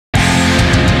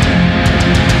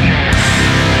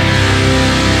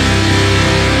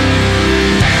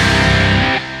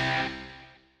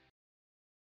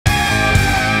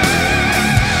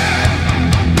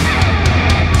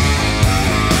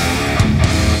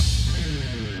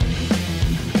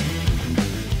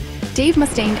Dave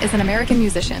Mustaine is an American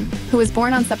musician who was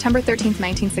born on September 13,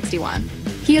 1961.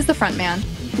 He is the frontman,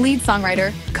 lead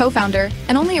songwriter, co-founder,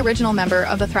 and only original member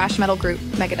of the thrash metal group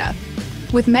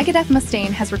MEGADETH. With MEGADETH,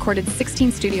 Mustaine has recorded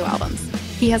 16 studio albums.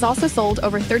 He has also sold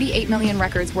over 38 million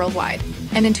records worldwide,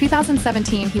 and in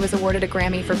 2017 he was awarded a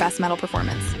Grammy for Best Metal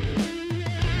Performance.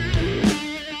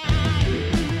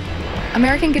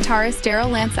 American guitarist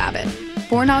Daryl Lance Abbott,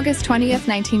 born August 20th,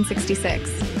 1966,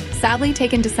 sadly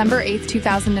taken December 8th,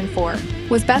 2004,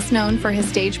 was best known for his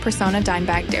stage persona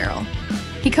Dimebag Daryl.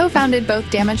 He co-founded both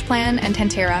Damageplan and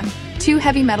PANTERA, two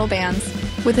heavy metal bands,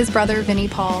 with his brother Vinnie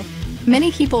Paul.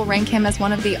 Many people rank him as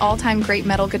one of the all-time great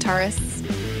metal guitarists.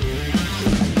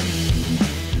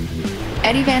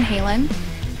 Eddie Van Halen,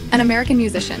 an American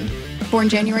musician, born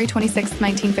January 26,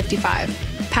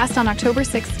 1955, passed on October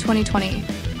 6, 2020.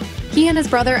 He and his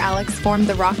brother Alex formed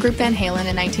the rock group Van Halen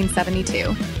in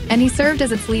 1972, and he served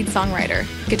as its lead songwriter,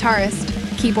 guitarist,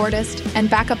 keyboardist, and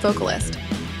backup vocalist.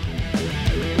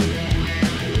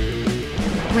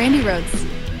 Randy Rhoads,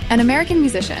 an American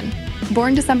musician,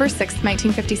 born December 6,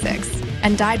 1956,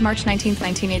 and died March 19,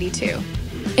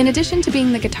 1982. In addition to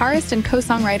being the guitarist and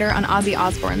co-songwriter on Ozzy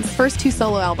Osbourne's first two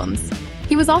solo albums,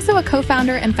 he was also a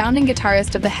co-founder and founding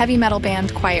guitarist of the heavy metal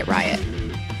band Quiet Riot.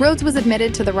 Rhoads was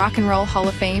admitted to the Rock and Roll Hall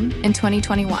of Fame in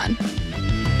 2021.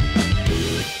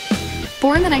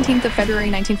 Born the 19th of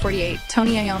February 1948,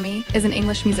 Tony Iommi is an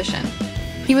English musician.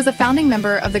 He was a founding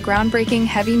member of the groundbreaking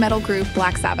heavy metal group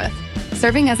Black Sabbath,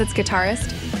 serving as its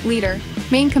guitarist, leader,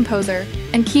 main composer,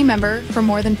 and key member for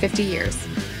more than 50 years.